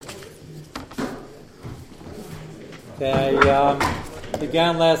Okay,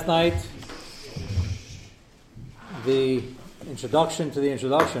 began last night the introduction to the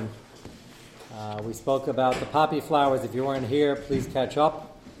introduction. We spoke about the poppy flowers. If you weren't here, please catch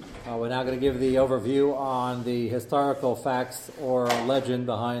up. We're now going to give the overview on the historical facts or legend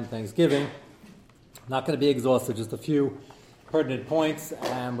behind Thanksgiving. Not going to be exhaustive, just a few pertinent points,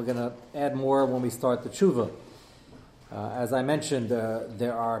 and we're going to add more when we start the tshuva. As I mentioned,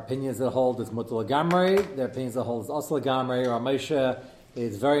 there are opinions that hold it's mutal gamrei, there are opinions that hold it's asl gamrei. Ramesha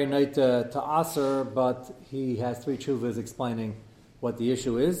is very nice to aser, but he has three tshuvas explaining what the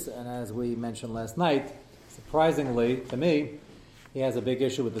issue is. And as we mentioned last night, surprisingly to me, he has a big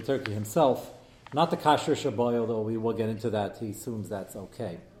issue with the turkey himself. Not the kasher shaboy, although we will get into that. He assumes that's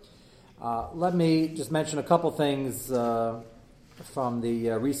okay. Let me just mention a couple things from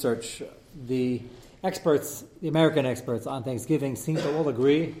the research. The experts, the American experts on Thanksgiving, seem to all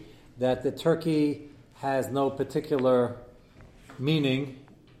agree that the turkey has no particular meaning,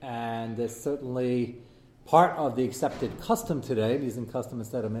 and is certainly part of the accepted custom today, using custom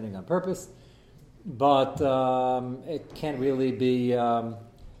instead of meaning on purpose, but it can't really be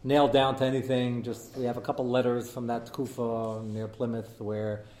nailed down to anything. Just we have a couple letters from that Kufa near Plymouth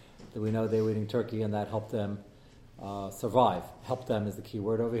where we know they were eating turkey, and that helped them survive. Help them is the key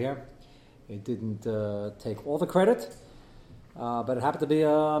word over here. It didn't take all the credit, but it happened to be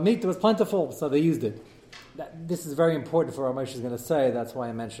a meat that was plentiful, so they used it. This is very important for what Moshe is going to say, that's why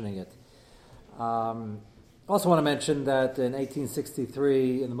I'm mentioning it. Also want to mention that in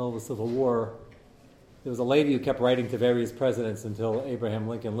 1863, in the middle of the Civil War, there was a lady who kept writing to various presidents until Abraham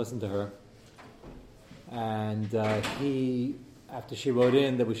Lincoln listened to her. And he, after she wrote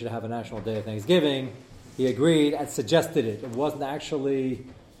in that we should have a national day of Thanksgiving, he agreed and suggested it. It wasn't actually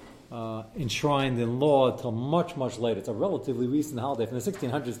enshrined in law until much, much later. It's a relatively recent holiday, from the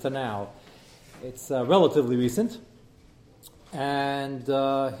 1600s to now. It's relatively recent. And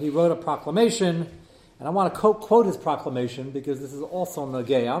he wrote a proclamation, and I want to quote his proclamation because this is also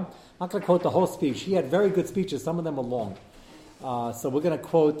Nageya. I'm not going to quote the whole speech. He had very good speeches. Some of them were long. So we're going to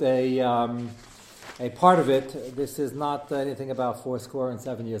quote a part of it. This is not anything about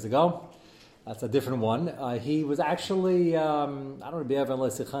 7 years ago. That's a different one. He was actually, I don't know,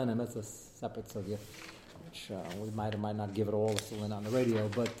 that's a separate sugya, which we might or might not give it all on the radio,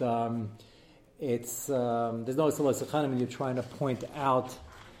 but there's no Saleh when you're trying to point out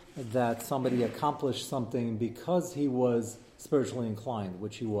that somebody accomplished something because he was spiritually inclined,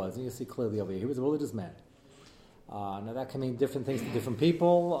 which he was. And you see clearly over here, he was a religious man. Now that can mean different things to different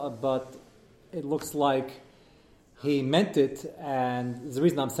people, but it looks like he meant it, and there's a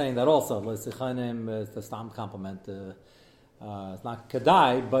reason I'm saying that also. L'sichanim is the stam compliment. It's not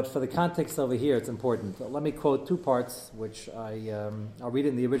kadai, but for the context over here, it's important. Let me quote two parts, which I'll read it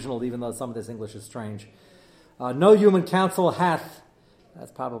in the original, even though some of this English is strange. No human counsel hath,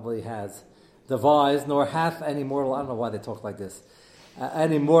 that's probably has, devised, nor hath any mortal, I don't know why they talk like this,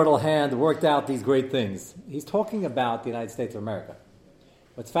 any mortal hand worked out these great things. He's talking about the United States of America.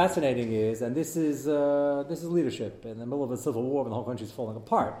 What's fascinating is, and this is leadership in the middle of a civil war when the whole country is falling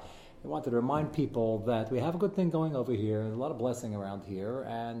apart. He wanted to remind people that we have a good thing going over here, there's a lot of blessing around here,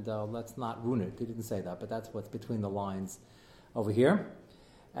 and let's not ruin it. He didn't say that, but that's what's between the lines over here.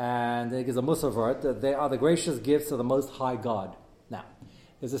 And it gives a musavart that they are the gracious gifts of the Most High God. Now,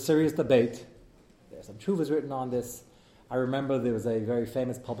 there's a serious debate. There's some tshuvas written on this. I remember there was a very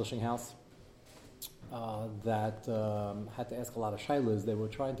famous publishing house that had to ask a lot of shaylas. They were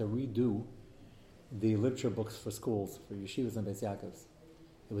trying to redo the literature books for schools, for yeshivas and Beis Yaakovs.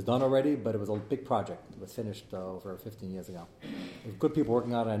 It was done already, but it was a big project. It was finished over 15 years ago. There were good people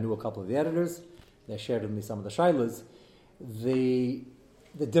working on it. I knew a couple of the editors. They shared with me some of the shaylas. The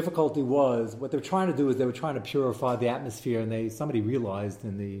difficulty was, what they were trying to do is they were trying to purify the atmosphere, and somebody realized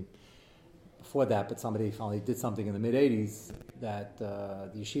before that, but somebody finally did something in the mid-'80s that the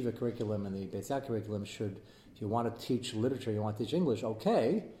yeshiva curriculum and the Beis Yaakov curriculum should, if you want to teach literature, you want to teach English,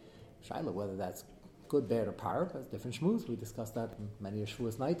 okay. Shaila, whether that's good, bad, or par, that's different shmooze. We discussed that in many a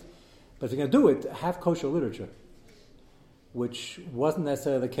Shavuos night. But if you're going to do it, have kosher literature, which wasn't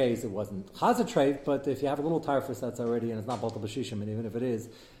necessarily the case. It wasn't chazatreif, but if you have a little tarfus that's already, and it's not Balta B'Shishim, and even if it is,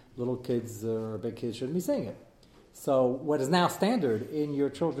 little kids or big kids shouldn't be saying it. So what is now standard in your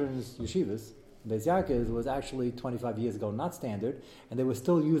children's yeshivas, Beis Yaakov, was actually 25 years ago not standard, and they were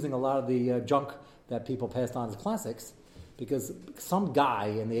still using a lot of the junk that people passed on as classics, because some guy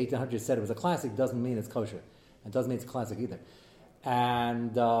in the 1800s said it was a classic doesn't mean it's kosher. It doesn't mean it's a classic either.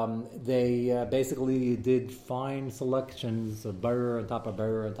 And they basically did fine selections of berer on top of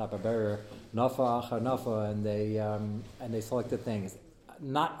berer on top of berer, nafa achar nafa, and they selected things.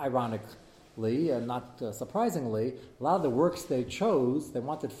 Not ironic and not surprisingly, a lot of the works they chose, they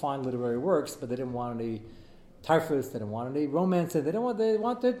wanted fine literary works, but they didn't want any typhus, they didn't want any romance, they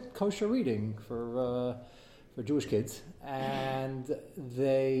wanted kosher reading for Jewish kids, and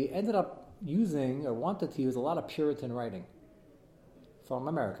they ended up using or wanted to use a lot of Puritan writing from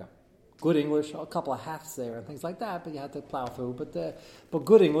America. Good English, a couple of halves there and things like that, but you had to plow through. But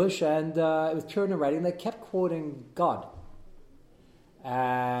good English, and it was Puritan writing. They kept quoting God,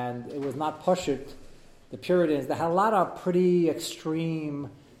 and it was not Pashut. The Puritans, they had a lot of pretty extreme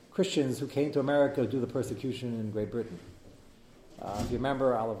Christians who came to America to do the persecution in Great Britain. If you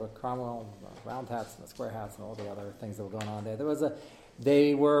remember Oliver Cromwell, round hats and the square hats and all the other things that were going on there.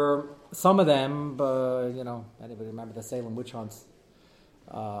 They were some of them. Anybody remember the Salem witch hunts?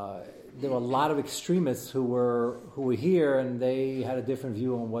 There were a lot of extremists who were here, and they had a different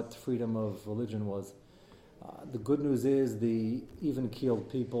view on what freedom of religion was. The good news is the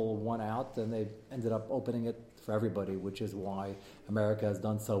even-keeled people won out, and they ended up opening it for everybody, which is why America has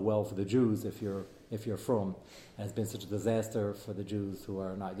done so well for the Jews if you're from, and it's been such a disaster for the Jews who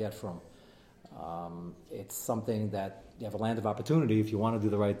are not yet from. It's something that you have a land of opportunity. If you want to do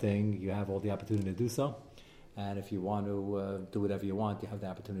the right thing, you have all the opportunity to do so. And if you want to do whatever you want, you have the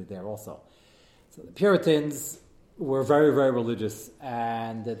opportunity there also. So the Puritans were very, very religious,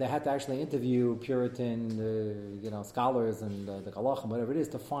 and they had to actually interview Puritan scholars and the Galachim, whatever it is,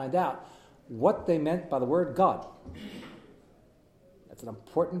 to find out what they meant by the word God. That's an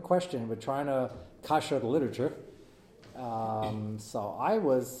important question. We're trying to kasher the literature. So I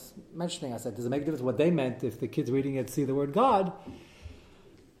was mentioning, I said, does it make a difference what they meant if the kids reading it see the word God?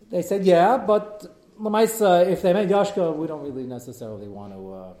 They said, yeah, but Lamaisa, if they meant Yashka, we don't really necessarily want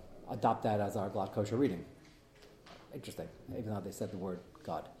to adopt that as our Glatt kosher reading. Interesting, even though they said the word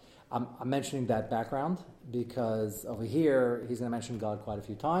God. I'm mentioning that background because over here he's going to mention God quite a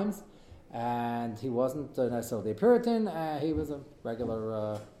few times, and he wasn't necessarily a Puritan. He was a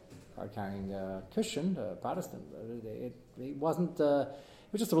regular card-carrying Christian, Protestant. He wasn't. He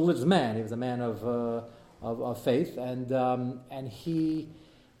was just a religious man. He was a man of faith, and he.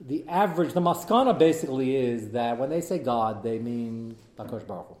 The maskana basically is that when they say God, they mean HaKadosh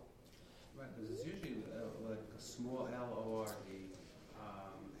Baruch Hu. Right, because it's usually like a small L-O-R-D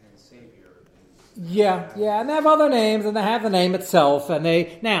and Savior. Yeah, and they have other names, and they have the name itself. And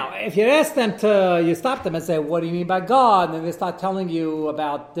now, if you ask them you stop them and say, "What do you mean by God?" and then they start telling you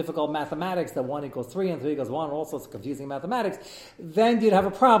about difficult mathematics, that 1 equals 3 and 3 equals 1, all sorts of confusing mathematics, then you'd have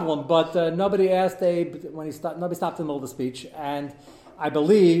a problem. But nobody asked Abe nobody stopped in the middle of the speech, and I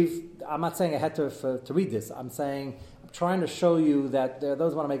believe, I'm not saying I had to read this. I'm trying to show you that there are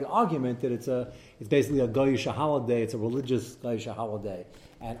those who want to make an argument that it's basically a Goyish holiday, it's a religious Goyish holiday.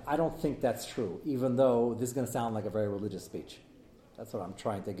 And I don't think that's true, even though this is going to sound like a very religious speech. That's what I'm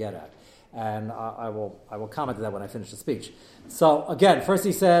trying to get at. And I will comment to that when I finish the speech. So again, first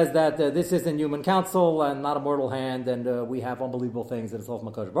he says that this isn't human counsel and not a mortal hand, and we have unbelievable things in the soul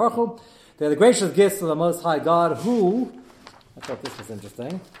of HaKadosh Baruch Hu. They're the gracious gifts of the Most High God, who, I thought this was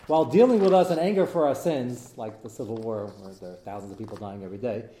interesting, while dealing with us in anger for our sins, like the Civil War, where there are thousands of people dying every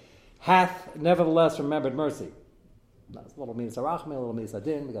day, hath nevertheless remembered mercy. That's a little midas harachmi, a little midas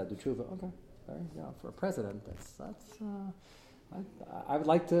hadin. We got to do tshuva. Okay, for a president, I would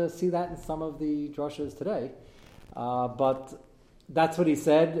like to see that in some of the drushes today. But that's what he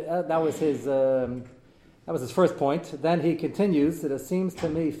said. That was his first point. Then he continues that it seems to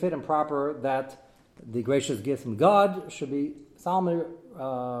me fit and proper that the gracious gift from God should be solemnly,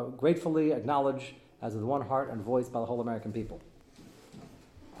 gratefully acknowledged as with one heart and voice by the whole American people.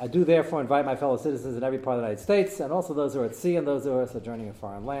 I do therefore invite my fellow citizens in every part of the United States, and also those who are at sea and those who are sojourning in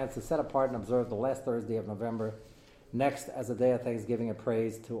foreign lands, to set apart and observe the last Thursday of November next as a day of thanksgiving and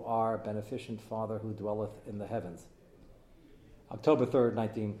praise to our beneficent Father who dwelleth in the heavens. October 3rd,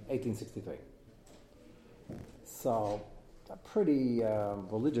 1863. So, a pretty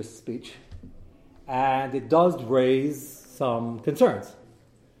religious speech. And it does raise some concerns.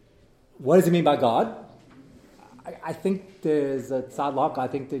 What does it mean by God? I think there's a tzad lach. I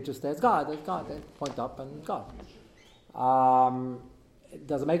think there's God. There's God. They point up and God.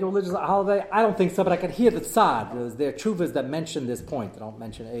 Does it make a religious holiday? I don't think so, but I can hear the tzad. There are tshuvas that mention this point. I don't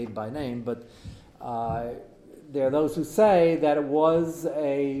mention Abe by name, but there are those who say that it was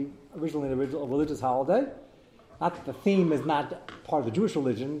originally a religious holiday. Not that the theme is not part of the Jewish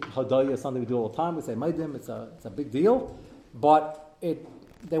religion. Hadaya is something we do all the time. We say Maidim, it's a big deal. But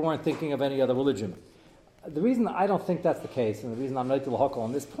they weren't thinking of any other religion. The reason I don't think that's the case, and the reason I'm not l'hakol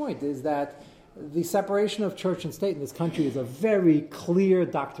on this point, is that the separation of church and state in this country is a very clear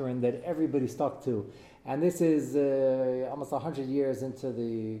doctrine that everybody stuck to. And this is almost 100 years into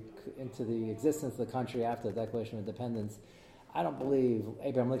the existence of the country after the Declaration of Independence. I don't believe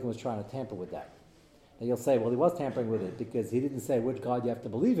Abraham Lincoln was trying to tamper with that. And you'll say, well, he was tampering with it because he didn't say which God you have to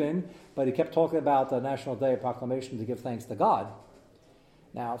believe in, but he kept talking about the National Day of Proclamation to give thanks to God.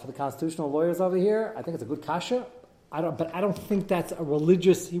 Now, for the constitutional lawyers over here, I think it's a good kasha. But I don't think that's a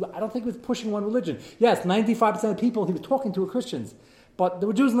religious. I don't think he was pushing one religion. Yes, 95% of people he was talking to were Christians, but there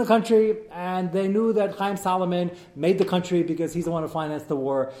were Jews in the country, and they knew that Chaim Solomon made the country because he's the one who financed the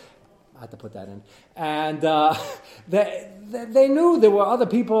war. I had to put that in, and they knew there were other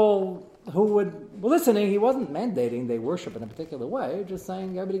people who were listening. He wasn't mandating they worship in a particular way, just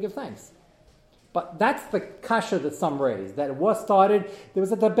saying everybody give thanks. But that's the kasha that some raised, that it was started. There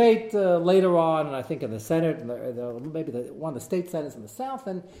was a debate later on, and I think in the Senate, maybe one of the state senators in the South,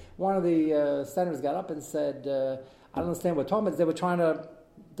 and one of the senators got up and said, I don't understand what we're talking about. They were trying to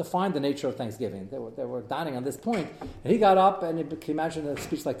define the nature of Thanksgiving. They were dining on this point. And he got up, and can you imagine a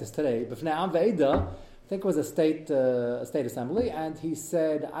speech like this today? But now, Ve'eda, I think it was a state assembly, and he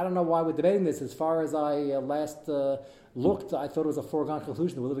said, I don't know why we're debating this. As far as I last looked, I thought it was a foregone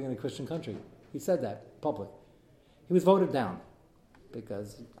conclusion that we're living in a Christian country. He said that, public. He was voted down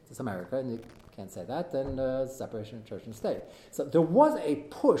because it's America and you can't say that, then separation of church and state. So there was a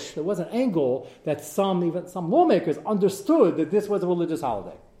push, there was an angle that even some lawmakers understood that this was a religious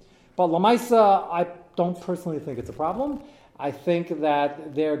holiday. But Lamaisa, I don't personally think it's a problem. I think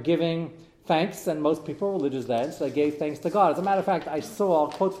that they're giving thanks, and most people are religious then, so they gave thanks to God. As a matter of fact, I'll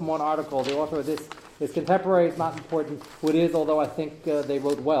quote from one article, the author of this is contemporary, it's not important who it is, although I think they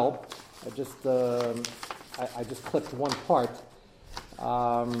wrote well. I just clipped one part.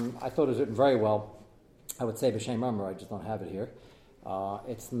 I thought it was written very well. I would say B'Shem Murmur, I just don't have it here.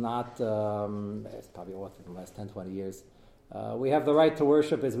 It's not, it's probably authored in the last 10, 20 years. We have the right to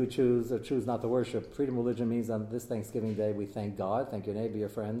worship as we choose or choose not to worship. Freedom of religion means on this Thanksgiving Day we thank God, thank your neighbor, your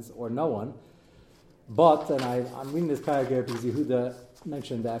friends, or no one. But, and I'm reading this paragraph because Yehuda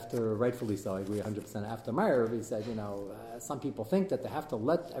mentioned after, rightfully so, I agree 100%, after Meir, he said, some people think that they have to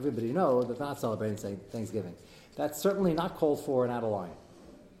let everybody know that they're not celebrating Thanksgiving. That's certainly not called for and out of line.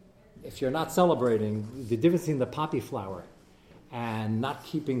 If you're not celebrating, the difference between the poppy flower and not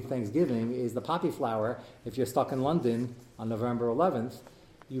keeping Thanksgiving is the poppy flower. If you're stuck in London on November 11th,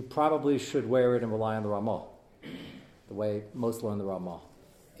 you probably should wear it and rely on the Ramah, the way most learn the Ramah.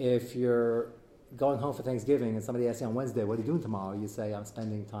 If you're going home for Thanksgiving and somebody asks you on Wednesday, what are you doing tomorrow? You say, I'm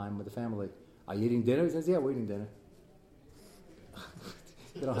spending time with the family. Are you eating dinner? He says, yeah, we're eating dinner.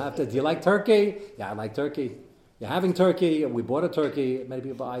 You don't have to. Do you like turkey? Yeah, I like turkey. You're having turkey. We bought a turkey. Many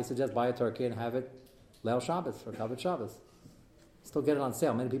people, I suggest buy a turkey and have it Leil Shabbos for Kavod Shabbos. Still get it on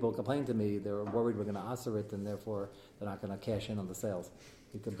sale. Many people complain to me. They're worried we're going to asser it and therefore they're not going to cash in on the sales.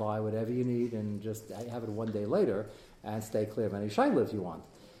 You can buy whatever you need and just have it one day later and stay clear of any shayla if you want.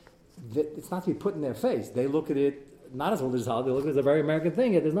 It's not to be put in their face. They look at it not as a religious holiday. They look at it as a very American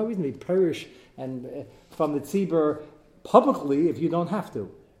thing. There's no reason to be perish and from the tzibur publicly if you don't have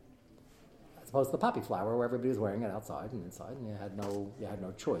to. As opposed to the poppy flower where everybody was wearing it outside and inside and you had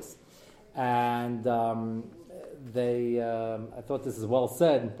no choice. And I thought this is well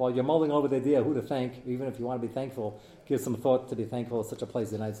said. While you're mulling over the idea who to thank, even if you want to be thankful, give some thought to be thankful of such a place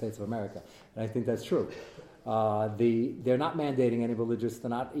as the United States of America. And I think that's true. They're not mandating any religious.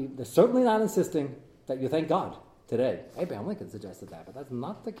 They're certainly not insisting that you thank God today. Abraham Lincoln suggested that, but that's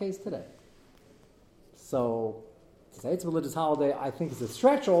not the case today. So to say it's a religious holiday, I think is a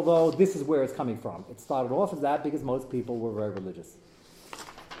stretch, although this is where it's coming from. It started off as that because most people were very religious.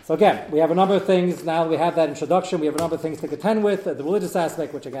 So again, we have a number of things, now that we have that introduction, we have a number of things to contend with. The religious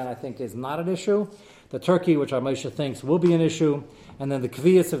aspect, which again I think is not an issue. The turkey, which our Moshe thinks will be an issue. And then the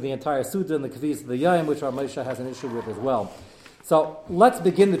kaviyas of the entire Suda and the kaviyas of the Yayim, which our Moshe has an issue with as well. So let's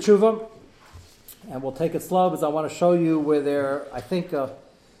begin the tshuva. And we'll take it slow because I want to show you where there, I think, there's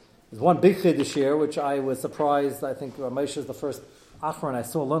one big chiddush here, which I was surprised. I think Moshe is the first Achron I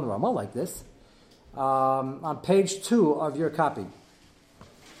saw learn Ramah like this. On page 2 of your copy.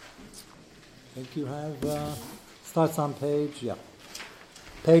 I think you have, starts on page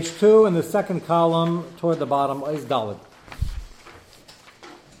 2 in the second column toward the bottom is Daled.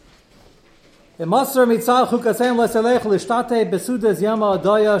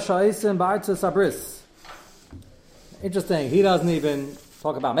 Interesting, he doesn't even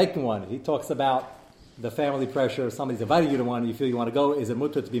talk about making one. He talks about the family pressure. If somebody's inviting you to one, you feel you want to go. Is it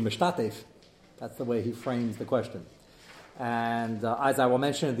mutter to be mishtatef? That's the way he frames the question. And as I will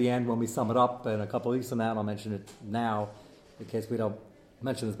mention at the end when we sum it up in a couple of weeks from now, and I'll mention it now in case we don't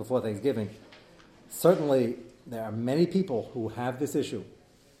mention this before Thanksgiving, certainly there are many people who have this issue.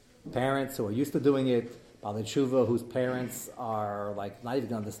 parents who are used to doing it, Balei Tshuva whose parents are like not even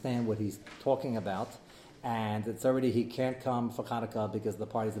going to understand what he's talking about, and it's already he can't come for Hanukkah because the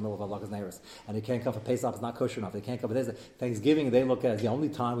party's in the middle of Halakas Neiros, and he can't come for Pesach, it's not kosher enough. They can't come for this. Thanksgiving, they look at it as the only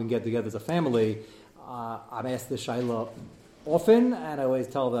time we can get together as a family. I'm asked this Shaila often, and I always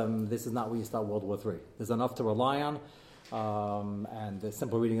tell them this is not where you start World War III. There's enough to rely on, and the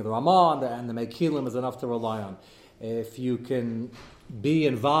simple reading of the Ramah and the Mekilim is enough to rely on. If you can be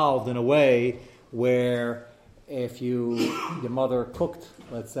involved in a way where if your mother cooked,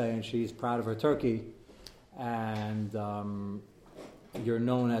 let's say, and she's proud of her turkey, and you're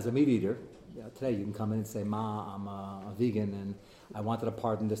known as a meat eater, today you can come in and say, Ma, I'm a vegan, and I wanted to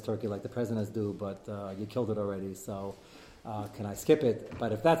pardon this turkey like the presidents do, but you killed it already, so can I skip it?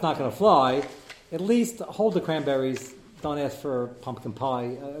 But if that's not going to fly, at least hold the cranberries. Don't ask for pumpkin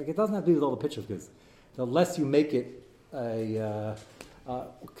pie. It doesn't have to be with all the pictures, because the less you make it a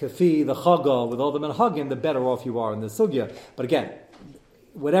kafi, the chaga, with all the menhagim, the better off you are in the sugya. But again,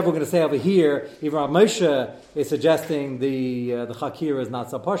 whatever we're going to say over here, even Rav Moshe is suggesting the chakir is not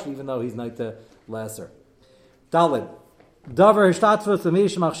so partial, even though he's not the lesser. Dalid. Davar hishtatvus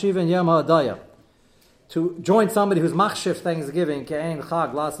l'mish machshiv yom ha'adaya. To join somebody who's machshiv Thanksgiving, ke'ein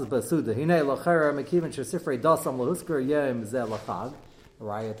chag lasses basuda. Hinei l'chera mekivin shesifrei dasam l'husker yom zeh l'chag.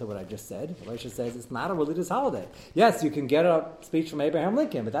 Raya to what I just said. Elisha says it's not a religious holiday. Yes, you can get a speech from Abraham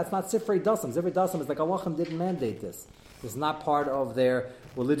Lincoln, but that's not Sifrei Dasam. Sifrei Dasam is like Halacha didn't mandate this. It's not part of their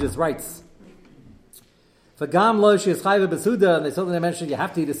religious rites. V'gam lo she'is chayve b'suda, and they certainly mentioned you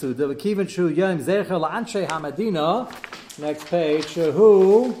have to eat a suda. V'kivin shu yom zecher la'anshe hamadina. Next page.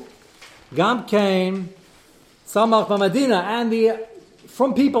 Shehu gam kain samach b'madina, and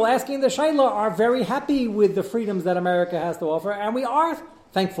from people asking the Shaila are very happy with the freedoms that America has to offer, and we are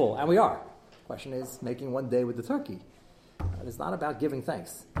thankful, and we are. The question is making one day with the turkey. It's not about giving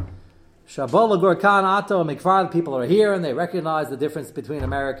thanks. Shabbat Gorkan Ato Mikvar, the people are here, and they recognize the difference between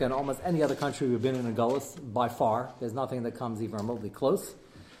America and almost any other country we've been in Gullus, by far. There's nothing that comes even remotely close.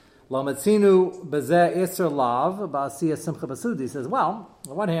 Lamatzinu Bezeh Isser Lav, Ba'asiyah Simcha Basudi. He says, well, on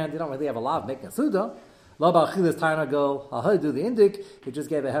the one hand, you don't really have a lav making a Suda. Lo ba'achilas tarnagol ha'hadu, the Indic, he just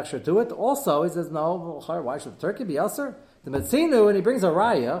gave a hechsher to it. Also, he says, no, why should the turkey be usher? The Metzinu, and he brings a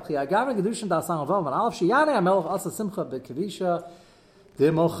raya, Chi'agav Gedushin Dasang Avom, and Alaf Shiyane HaMelech Asa Simcha B'Kavisha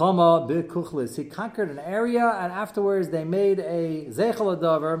D'Mochama B'Kuchlis. He conquered an area, and afterwards they made a Zeichel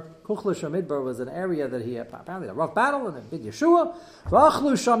Adavar. Kuchlis Midbar was an area that he apparently had a rough battle, and a big Yeshua.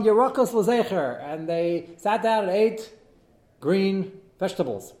 V'achlu Sham Yerakos L'Zeicher, and they sat down and ate green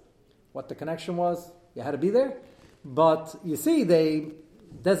vegetables. What the connection was? You had to be there. But you see, they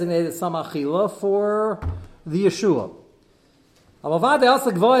designated some achila for the Yeshua.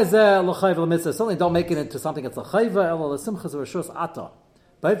 Certainly don't make it into something that's a chayva.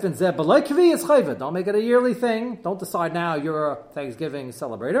 Don't make it a yearly thing. Don't decide now you're a Thanksgiving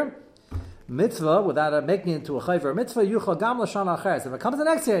celebrator. Mitzvah, without making it into a chayva mitzvah, yuchal gam l'shana acheres. If it comes the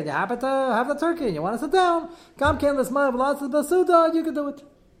next year and you happen to have the turkey and you want to sit down, gam ken l'smav l'atz basuda, you can do it.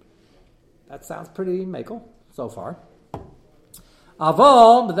 That sounds pretty makel so far.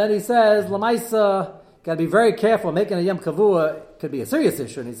 Aval, but then he says, Lamaisa, got to be very careful. Making a Yom Kavua could be a serious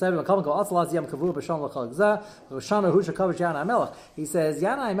issue. And he said, Yom Kavua, he says,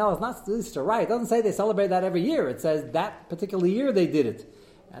 Yana HaMelech is not Easter, right? It doesn't say they celebrate that every year. It says that particular year they did it.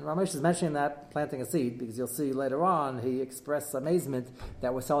 And Ramesh is mentioning that, planting a seed, because you'll see later on, he expressed amazement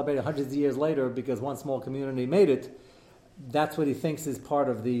that we're celebrating hundreds of years later because one small community made it. That's what he thinks is part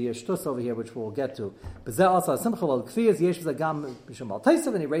of the shtus over here, which we'll get to. And he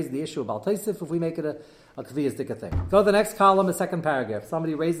raised the issue of Baal Taisif if we make it a kviyas dika thing. Go to the next column, the second paragraph.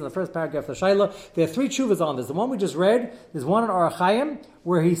 Somebody raised in the first paragraph the Shaila. There are three tshuvas on this. The one we just read, there's one in Orach Chaim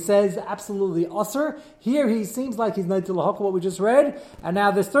where he says absolutely usher. Here he seems like he's not to lahok what we just read. And now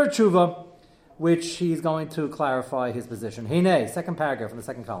this third tshuva, which he's going to clarify his position. Hinei, second paragraph in the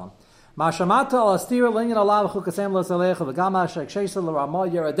second column. Which you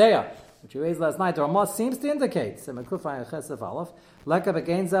raised last night, the Ramah seems to indicate, why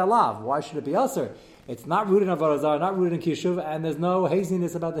should it be usher? It's not rooted in Avodah Zarah, not rooted in Kishuv, and there's no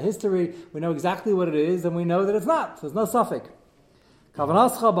haziness about the history. We know exactly what it is, and we know that it's not. There's no suffix. If we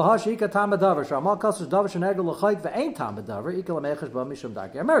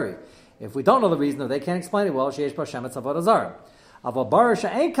don't know the reason, if they can't explain it well, sheyesh b'Hashem Avodah Zarah. Now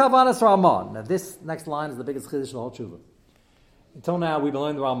this next line is the biggest chiddush of the whole tshuva. Until now, we've been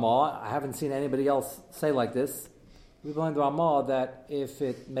learning the Ramah. I haven't seen anybody else say like this. We've learned the Ramah that if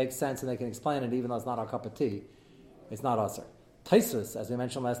it makes sense and they can explain it, even though it's not our cup of tea, it's not usher. Taisus, as we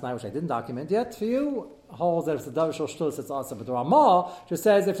mentioned last night, which I didn't document yet for you, holds that if it's a davar shel shtus, it's also. But the Ramah just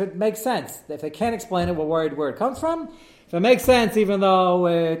says if it makes sense. If they can't explain it, we're worried where it comes from. If it makes sense, even though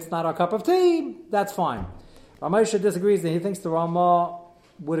it's not our cup of tea, that's fine. Ramosha disagrees, and he thinks the Ramah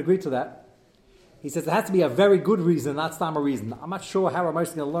would agree to that. He says it has to be a very good reason, not stam a reason. I'm not sure how Ramosha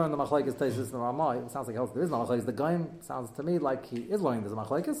is going to learn the machlekes Taisus and the Ramah. It sounds like there is no machlekes. The Gaon sounds to me like he is learning this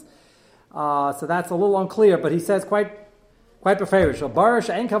machlekes. So that's a little unclear, but he says quite beferish. So Baruch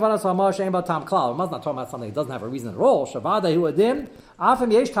ain't kavanas Ramah she'ain ba tam klal. Ramah's not talking about something that doesn't have a reason at all. Shavada hu adim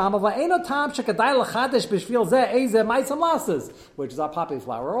afim yesh tam ava eino tam shekadai lachadesh b'shvil zeh eize ma'isam lasses, which is our poppy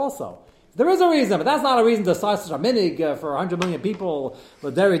flower also. There is a reason, but that's not a reason to start such a minig for 100 million people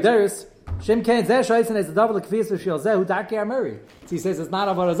with deri deris. Shem ken zeh shoysen is the double kfis b'shvil zeh hu darkei ameri. He says it's not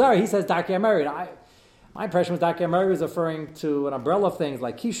avodah zarah. He says darkei ameri. My impression was darkei ameri was referring to an umbrella of things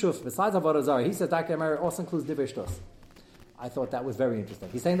like kishuf besides avodah zarah. He says darkei ameri also includes divrei shtus. I thought that was very interesting.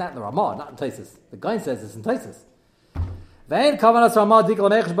 He's saying that in the Ramah, not in Taisus. The guy says it's in Taisus. It's not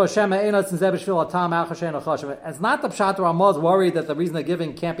the pshat Ramah is worried that the reason they're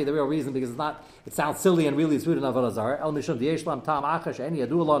giving can't be the real reason because it sounds silly and really it's rooted in Avodah Zarah.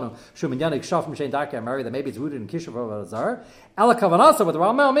 That maybe it's rooted in Kishuv of Avodah Zarah. Ela kavanasa, what the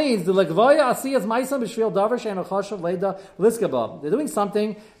Ramah means, the legvoya asiyas ma'isam b'shvil davar she'enu chashav leida liskaba. They're doing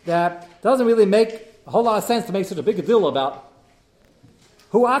something that doesn't really make a whole lot of sense to make such a big deal about.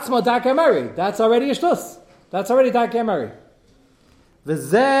 Hu atzma darkei ameri. That's already a shtus. That's already darkei ameri.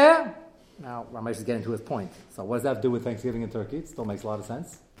 V'zeh. Now Ramesh is getting to his point. So what does that have to do with Thanksgiving in Turkey? It still makes a lot of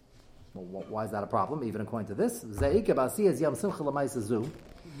sense. Well, why is that a problem? Even according to this, Zeh ikeb asiyas yam simcha l'mayis zu.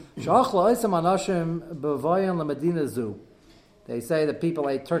 Shachla oisam anashim b'vayan l'medina zu. They say that people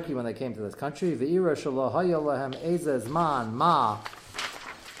ate turkey when they came to this country. V'ira shelo haya lahem ezeh zman ma.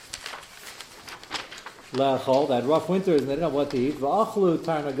 Lechol, that rough winters and they didn't know what to eat. V'achlu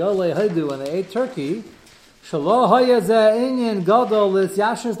tarnagale haidu, and they ate turkey. Shalo haya ze inyan gadol is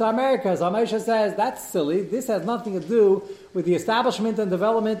yashnis to America. Zamesha says that's silly. This has nothing to do with the establishment and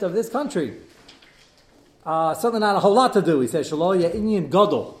development of this country. Certainly not a whole lot to do. He says shalo haya inyan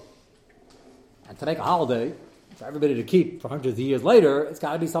gadol, and to make a holiday for everybody to keep for hundreds of years later, it's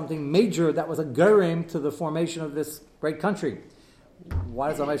got to be something major that was a gerim to the formation of this great country. Why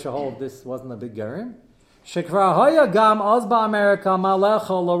does Zamesha hold this wasn't a big gerim? Shekra haya gam ozba America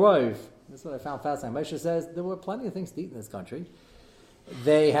malecha l'roiv. This is what I found fascinating. Moshe says there were plenty of things to eat in this country.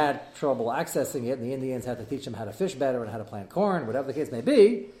 They had trouble accessing it, and the Indians had to teach them how to fish better and how to plant corn, whatever the case may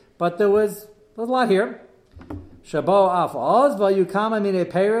be. But there was a lot here. Shabo af oz v'yukama mine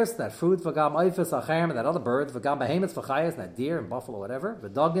peris, that fruit v'gam oifus achem, and that other bird v'gam behemoths v'chayas, that deer and buffalo, whatever.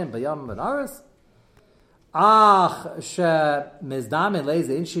 V'dogim b'yam v'naris. Ach she mizdamin leze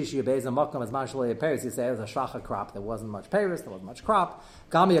inshish yibez amakam as mashalei peris. You say it was a shvacha crop. There wasn't much peris. There wasn't much crop.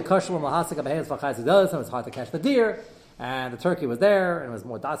 Gami akashul mahasik abehes v'chayis does. And it was hard to catch the deer. And the turkey was there, and it was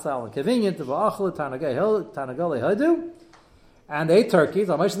more docile and convenient. V'achlu tanagale hadu. And they ate turkeys.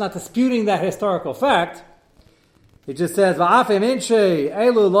 Moshe is not disputing that historical fact. He just says va'afim inshi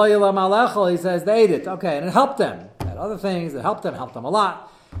elu lo yilam alechol. He says they ate it. Okay, and it helped them. They had other things that helped them a lot.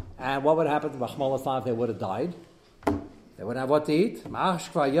 And what would happen to Bachmol if they would have died? They wouldn't have what to eat.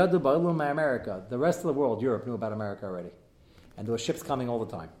 America. The rest of the world, Europe, knew about America already. And there were ships coming all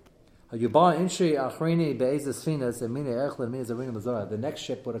the time. The next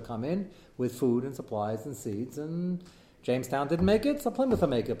ship would have come in with food and supplies and seeds, and Jamestown didn't make it, so Plymouth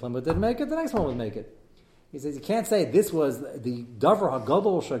would make it. Plymouth didn't make it, the next one would make it. He says, you can't say this was the Davar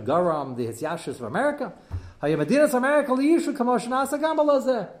HaGadol Shagaram, the Hisyashus of America.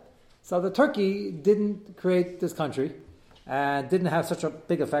 So the Turkey didn't create this country and didn't have such a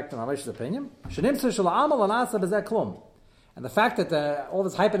big effect on Ramesh's opinion. And the fact that all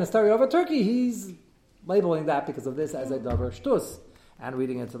this hype and hysteria over Turkey, he's labeling that because of this as a davar shtus and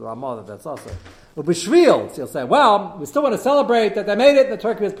reading into the Ramah that's also. Ubishvil, he'll say, well, we still want to celebrate that they made it, the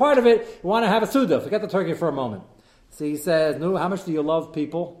turkey was part of it, we want to have a suda. Forget the turkey for a moment. So he says, no, how much do you love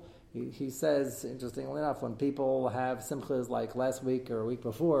people? He says, interestingly enough, when people have simchas like last week or a week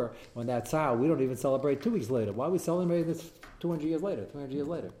before, when that's how, we don't even celebrate 2 weeks later. Why are we celebrating this 200 years later, 300 years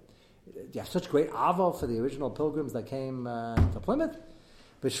later? You have such great ava for the original pilgrims that came to Plymouth.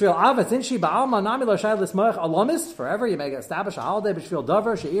 B'shvil ava tinshi ba'alma nami lo shayad l'smoich alamis, forever you may establish a holiday b'shvil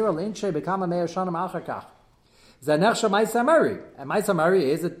davar she'ira l'inche b'kama mei hashanim achakach. Zanechsha ma'isa mari. And ma'isa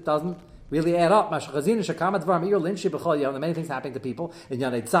mari is, it doesn't really add up. The many things happening to people. In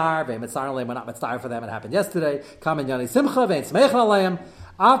Yanei Tzar, we're not Mitzar for them, it happened yesterday. Come in Yanei Simcha,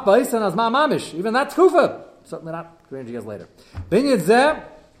 even that Tkufa, certainly not 300 years later.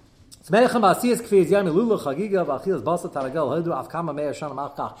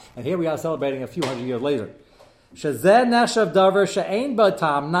 And here we are celebrating a few hundred years later. Not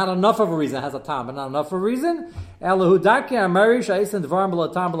enough of a reason, it has a tam, but not enough of a reason.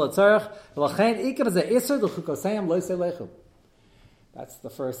 That's the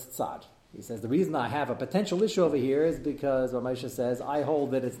first tzad. He says, the reason I have a potential issue over here is because Ramesha says, I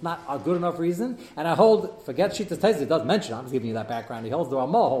hold that it's not a good enough reason, and I hold, forget Shittas Taisus, it doesn't mention, I'm just giving you that background, he holds, the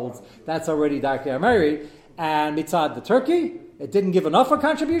Ramah holds, that's already Darkei Ameri, and mitzad the Turkey, it didn't give enough for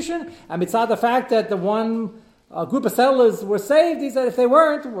contribution, and mitzad the fact that the one group of settlers were saved, he said if they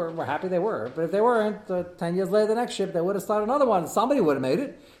weren't, we're happy they were, but if they weren't, 10 years later, the next ship, they would have started another one, somebody would have made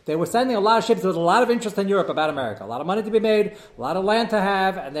it. They were sending a lot of ships. There was a lot of interest in Europe about America. A lot of money to be made, a lot of land to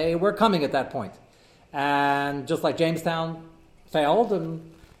have, and they were coming at that point. And just like Jamestown failed, and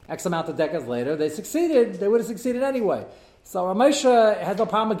X amount of decades later, they succeeded. They would have succeeded anyway. So Ramesha has no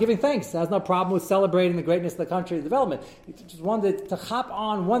problem with giving thanks. He has no problem with celebrating the greatness of the country, the development. He just wanted to hop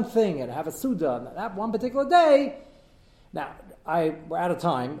on one thing and have a Suda on that one particular day. Now, we're out of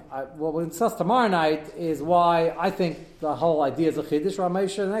time. What we'll discuss tomorrow night is why I think the whole idea is a chiddush.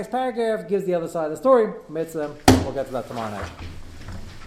 Ramesha, the next paragraph, gives the other side of the story. We'll get to that tomorrow night.